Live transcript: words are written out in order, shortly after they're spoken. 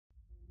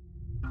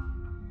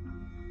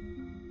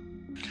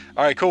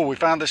All right, cool. We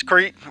found this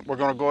creek. We're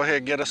gonna go ahead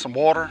and get us some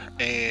water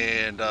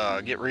and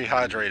get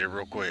rehydrated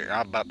real quick.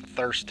 I'm about to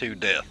thirst to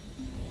death.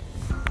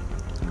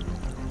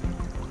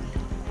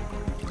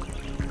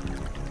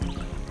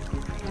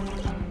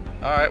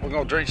 All right, we're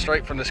gonna drink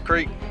straight from this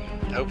creek.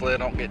 Hopefully I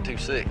don't get too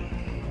sick.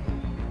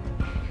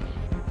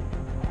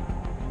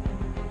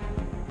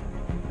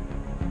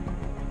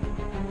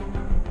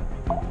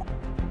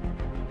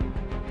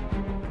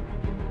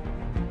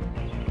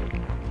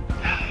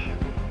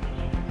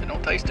 It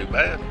don't taste too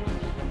bad.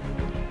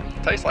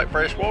 It tastes like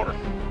fresh water.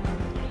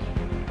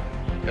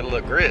 Got a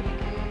little grit.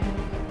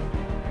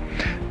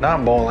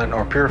 Not boiling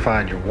or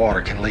purifying your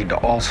water can lead to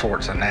all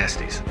sorts of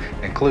nasties,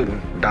 including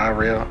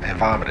diarrhea and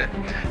vomiting.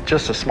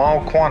 Just a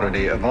small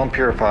quantity of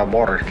unpurified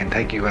water can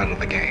take you out of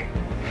the game.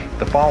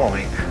 The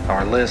following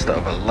are a list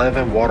of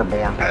 11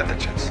 waterborne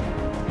pathogens.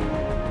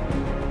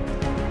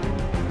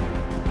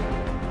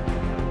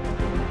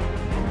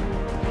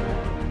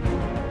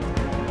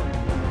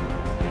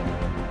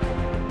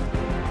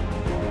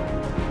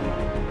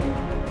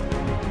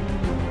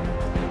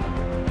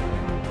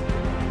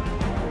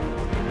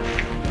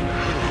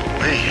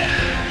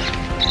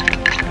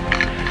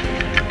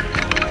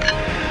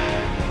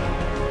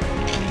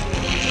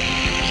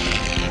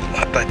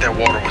 I think that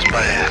water was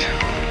bad.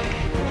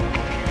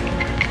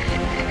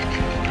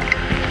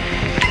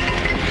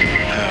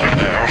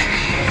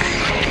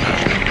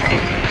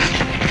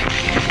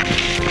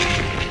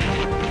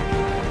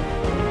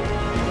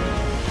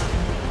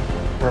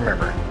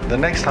 Remember, the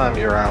next time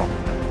you're out,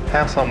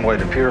 have some way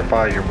to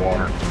purify your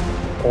water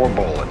or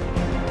boil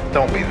it.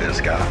 Don't be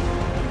this guy.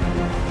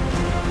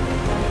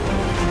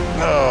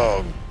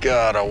 Oh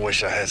God, I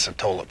wish I had some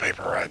toilet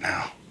paper right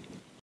now.